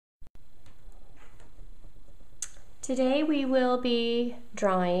Today we will be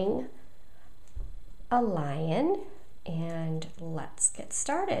drawing a lion, and let's get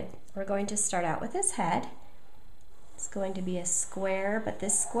started. We're going to start out with his head. It's going to be a square, but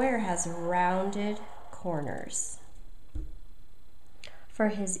this square has rounded corners. For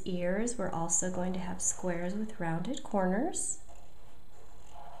his ears, we're also going to have squares with rounded corners.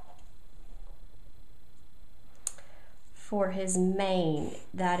 For his mane,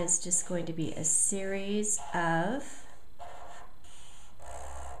 that is just going to be a series of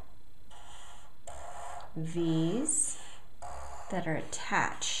V's that are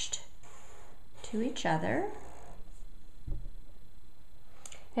attached to each other.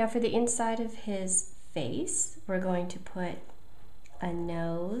 Now for the inside of his face, we're going to put a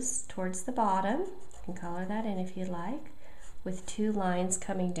nose towards the bottom. You can color that in if you like, with two lines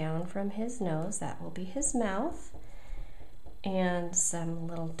coming down from his nose. That will be his mouth. And some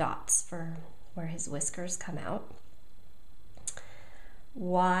little dots for where his whiskers come out.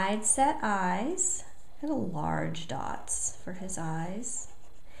 Wide set eyes, and large dots for his eyes.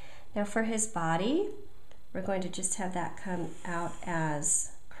 Now for his body, we're going to just have that come out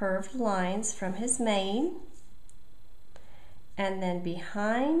as curved lines from his mane. And then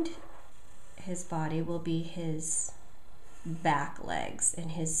behind his body will be his back legs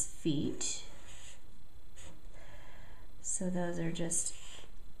and his feet. So those are just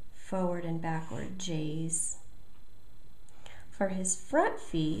forward and backward J's. For his front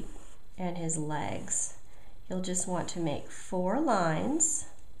feet and his legs, you'll just want to make 4 lines.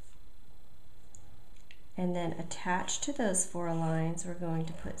 And then attached to those 4 lines, we're going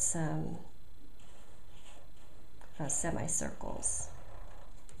to put some semicircles.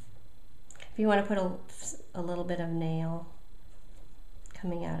 If you want to put a little bit of nail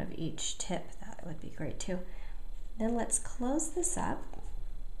coming out of each tip, that would be great too. Then let's close this up.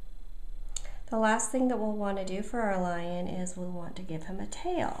 The last thing that we'll want to do for our lion is we'll want to give him a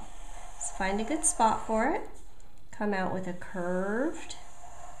tail. So find a good spot for it. Come out with a curved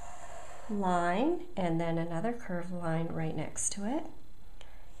line and then another curved line right next to it.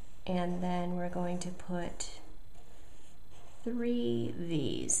 And then we're going to put 3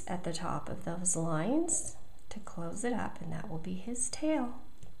 V's at the top of those lines to close it up, and that will be his tail.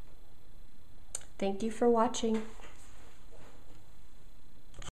 Thank you for watching.